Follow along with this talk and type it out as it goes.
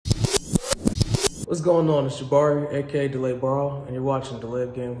What's going on? It's Jabari, aka Delay Ball, and you're watching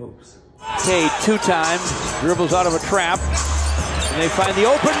Delayed Game Hoops. Cade 2 times, dribbles out of a trap, and they find the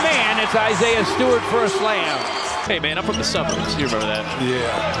open man. It's Isaiah Stewart for a slam. Hey man, I'm from the suburbs. You remember that?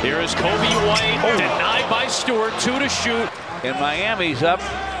 Yeah. Here is Kobe White, denied by Stewart, 2 to shoot. And Miami's up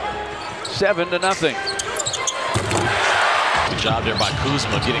 7-0. Good job there by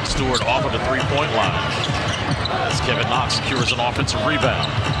Kuzma getting Stewart off of the three-point line. As Kevin Knox secures an offensive rebound.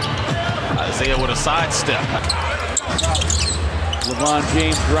 Isaiah with a sidestep. LeBron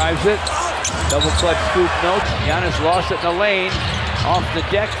James drives it. Double clutch scoop note. Giannis lost it in the lane. Off the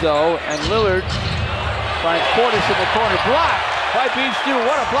deck though, and Lillard finds Portis in the corner. Block by Beef Stew.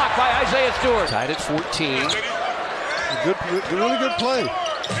 What a block by Isaiah Stewart. Tied at 14. Really good play.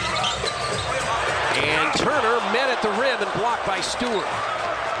 And Turner met at the rim and blocked by Stewart.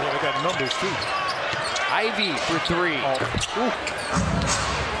 Yeah, they got numbers too. Ivy for 3.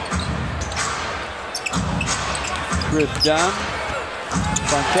 Chris Dunn.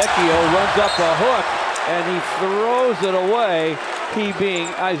 Fontecchio runs up a hook and he throws it away. He being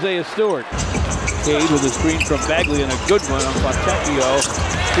Isaiah Stewart. Cade with a screen from Bagley and a good one on Fontecchio.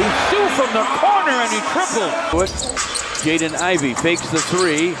 He Stew from the corner and he tripled. Jaden Ivey fakes the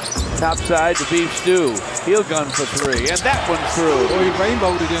 3. Top side to Beef Stew. Heel gun for 3. And that one's through. Oh, he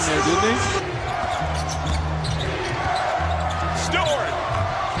rainbowed it in there, didn't he? Stewart.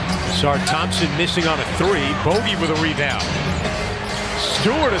 Sar Thompson missing on a 3. Bogey with a rebound.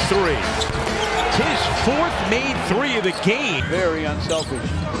 Stewart a 3. His 4th made 3 of the game. Very unselfish.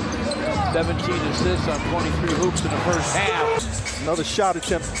 17 assists on 23 hoops in the first half. Another shot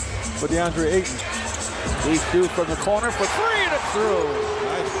attempt for DeAndre Ayton. Beef Stew from the corner for 3 and it's through.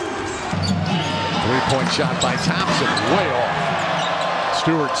 Three-point shot by Thompson, way off.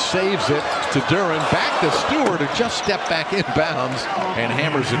 Stewart saves it to Duran. Back to Stewart, who just stepped back inbounds and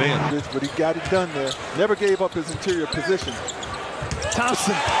hammers it in. But he got it done there. Never gave up his interior position.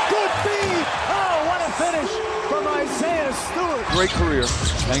 Thompson, good feed. Oh, what a finish from Isaiah Stewart. Great career.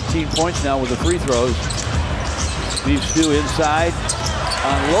 19 points now with the free throws. Beef Stew inside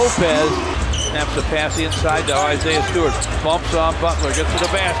on Lopez. Snaps the pass inside to Isaiah Stewart. Bumps on Butler, gets to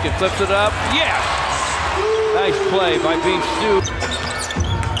the basket, flips it up. Yes! Nice play by Beef Stew.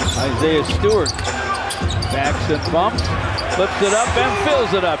 Isaiah Stewart backs and bumps, flips it up and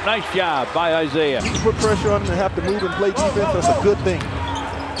fills it up. Nice job by Isaiah. You put pressure on him and have to move and play defense, that's a good thing.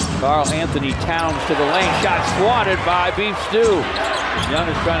 Karl Anthony Towns to the lane, shot swatted by Beef Stew. Young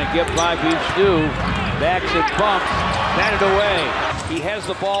is trying to get by Beef Stew. Backs and bumps, batted away. He has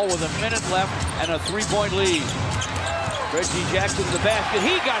the ball with a minute left and a 3-point lead. Reggie Jackson to the basket.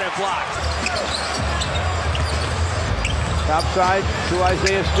 He got it blocked. Top side to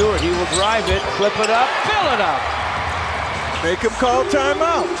Isaiah Stewart. He will drive it, flip it up, fill it up. Make him call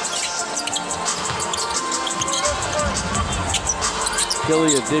timeout.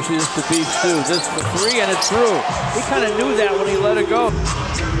 Killia dishes to Beef Stew. This for 3 and it's through. He kind of knew that when he let it go.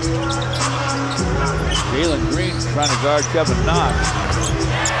 Jalen Green trying to guard Kevin Knox.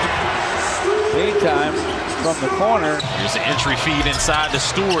 Meantime, from the corner. Here's the entry feed inside to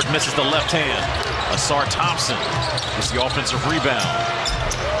Stewart, misses the left hand. Sar Thompson gets the offensive rebound.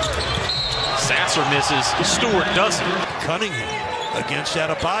 Sasser misses, Stewart doesn't. Cunningham against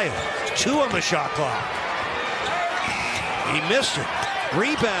Adebayo. 2 on the shot clock. He missed it.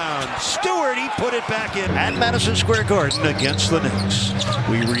 Rebound. Stewart, he put it back in. At Madison Square Garden against the Knicks.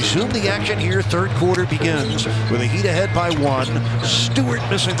 We resume the action here. Third quarter begins with a Heat ahead by 1. Stewart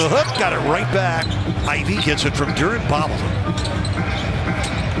missing the hook. Got it right back. Ivy gets it from Duran Bobble.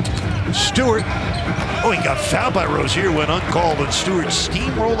 Stewart. Oh, he got fouled by Rozier when uncalled, and Stewart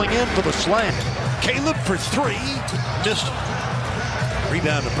steamrolling in for the slam. Caleb for 3. Missed it.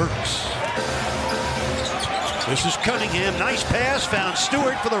 Rebound to Burks. This is Cunningham. Nice pass. Found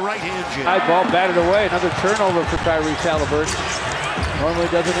Stewart for the right-hand jam. High ball batted away. Another turnover for Tyrese Halliburton. Normally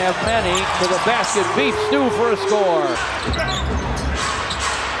doesn't have many. To the basket. Beef Stew for a score.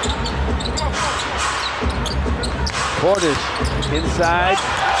 Portis inside.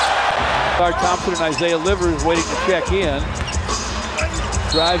 Sar Thompson and Isaiah Livers waiting to check in.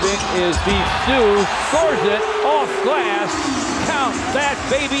 Driving is Beef Stew. Scores it off glass. Count that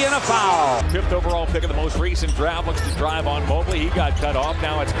baby in a foul. 5th overall pick of the most recent draft. Looks to drive on Mobley. He got cut off.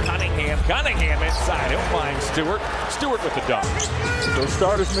 Now it's Cunningham. Cunningham inside. He'll find Stewart. Stewart with the dunk. Those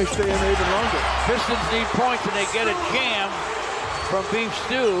starters may stay in there even longer. Pistons need points and they get a jam from Beef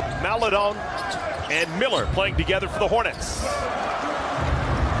Stew. Maladon and Miller playing together for the Hornets.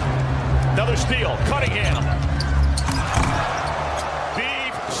 Another steal. Cunningham.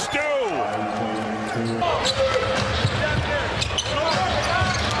 Beef Stew.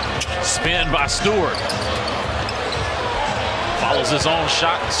 spin by Stewart. Follows his own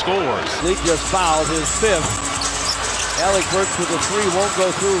shot and scores. Lee just fouled his fifth. Alec Burks with a three, won't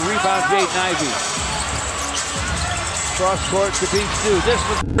go through. Rebound, Jaden Ivey. Cross court to beat Stu. This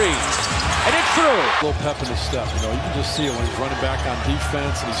was three. And it's through. A little pep in his step, you know. You can just see it when he's running back on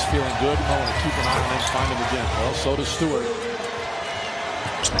defense and he's feeling good. You want to keep an eye on him, find him again. Well, so does Stewart.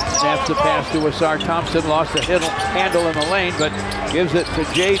 Snaps the pass to Asar Thompson. Lost the handle in the lane, but gives it to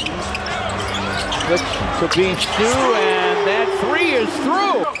Jaden. Flips to beat Stu, and that three is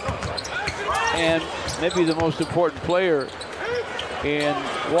through. And maybe the most important player in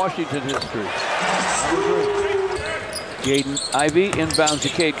Washington history. Jaden Ivey inbounds to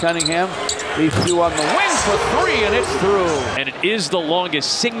Cade Cunningham. These two on the wing for three, and it's through. And it is the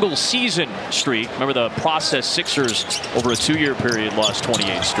longest single season streak. Remember the process Sixers over a 2-year period lost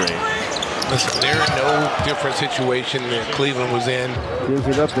 28 straight. Listen, they're in no different situation than Cleveland was in. Gives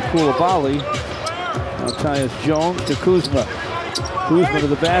it up to Coulibaly. Now Tyus Jones to Kuzma. Kuzma to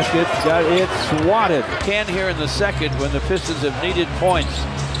the basket, got it swatted. Can here in the second when the Pistons have needed points.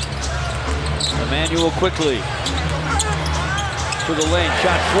 Emmanuel quickly to the lane,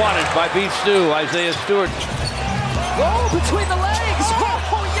 shot swatted by Beef Stew. Isaiah Stewart. Oh, between the legs.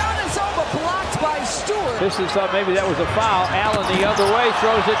 Oh, Giannis over blocked by Stewart. Pistons thought maybe that was a foul. Allen the other way,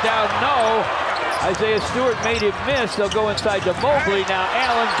 throws it down. No. Isaiah Stewart made him miss. They'll go inside to Mobley. Now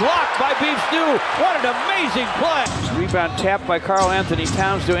Allen blocked by Beef Stew. What an amazing play. Rebound tapped by Karl Anthony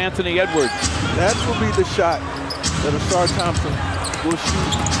Towns to Anthony Edwards. That will be the shot that Asar Thompson will shoot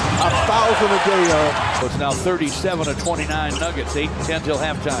 1,000 a day of. It's now 37-29 Nuggets, 8-10 till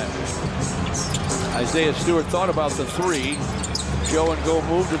halftime. Isaiah Stewart thought about the three. Joe and go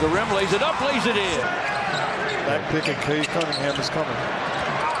move to the rim, lays it up, lays it in. Back pick and Cade Cunningham is coming.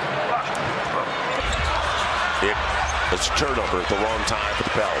 It's a turnover at the wrong time for the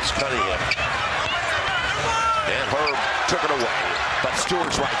Pels. Cunningham. And Herb took it away, but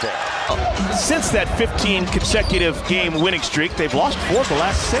Stewart's right there. Since that 15 consecutive game winning streak, they've lost 4 of the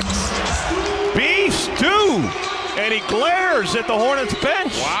last 6. Beef Stew! And he glares at the Hornets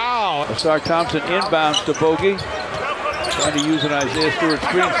bench. Wow. Asar Thompson inbounds to Bogey. Trying to use an Isaiah Stewart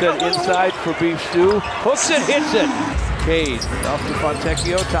screen set inside for Beef Stew. Hooks it, hits it. Cade off to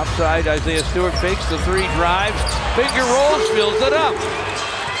Fontecchio, top side. Isaiah Stewart fakes the three, drives, finger rolls, fills it up.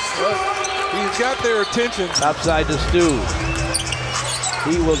 He's got their attention. Top side to Stew.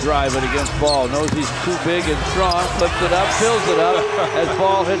 He will drive it against Ball. Knows he's too big and strong. Flips it up, fills it up as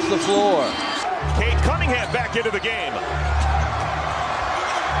Ball hits the floor. Cade Cunningham back into the game.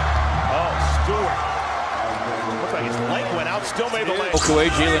 Oh, Stewart. Looks like his leg went out, still made the leg. Away,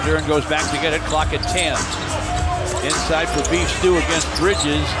 Jalen Duren goes back to get it. Clock at 10. Inside for Beef Stew against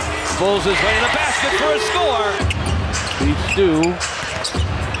Bridges. Pulls his way to the basket for a score. Beef Stew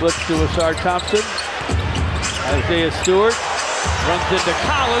flips to Asar Thompson. Isaiah Stewart runs into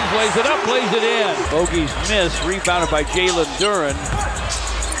Collins, lays it up, lays it in. Bogey's miss, rebounded by Jalen Duren.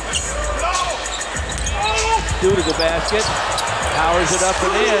 Stew to the basket, powers it up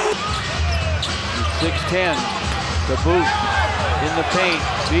and in. 6'10", the boot in the paint.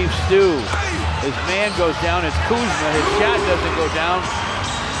 Beef Stew. His man goes down, it's Kuzma. His shot doesn't go down.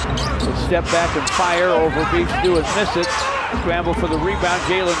 He'll step back and fire over Beef Stew and miss it. Scramble for the rebound,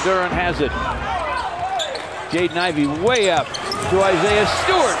 Jalen Duren has it. Jaden Ivey way up to Isaiah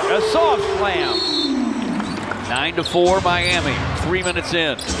Stewart, a soft slam. 9-4 Miami, 3 minutes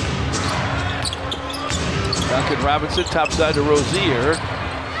in. Duncan Robinson, topside to Rozier.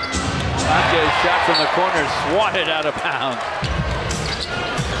 Sanchez shot from the corner, swatted out of bounds.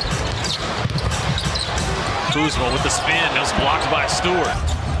 Kuzma with the spin, was blocked by Stewart.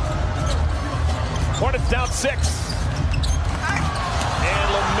 Hornets down 6. And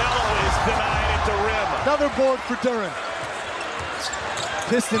LaMelo is denied at the rim. Another board for Duren.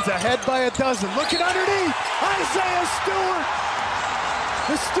 Pistons ahead by a dozen. Looking underneath. Isaiah Stewart.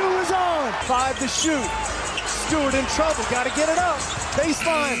 The Stew is on. 5 to shoot. Stewart in trouble. Got to get it up.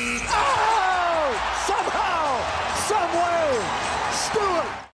 Baseline. Oh! Somehow, some way, Stewart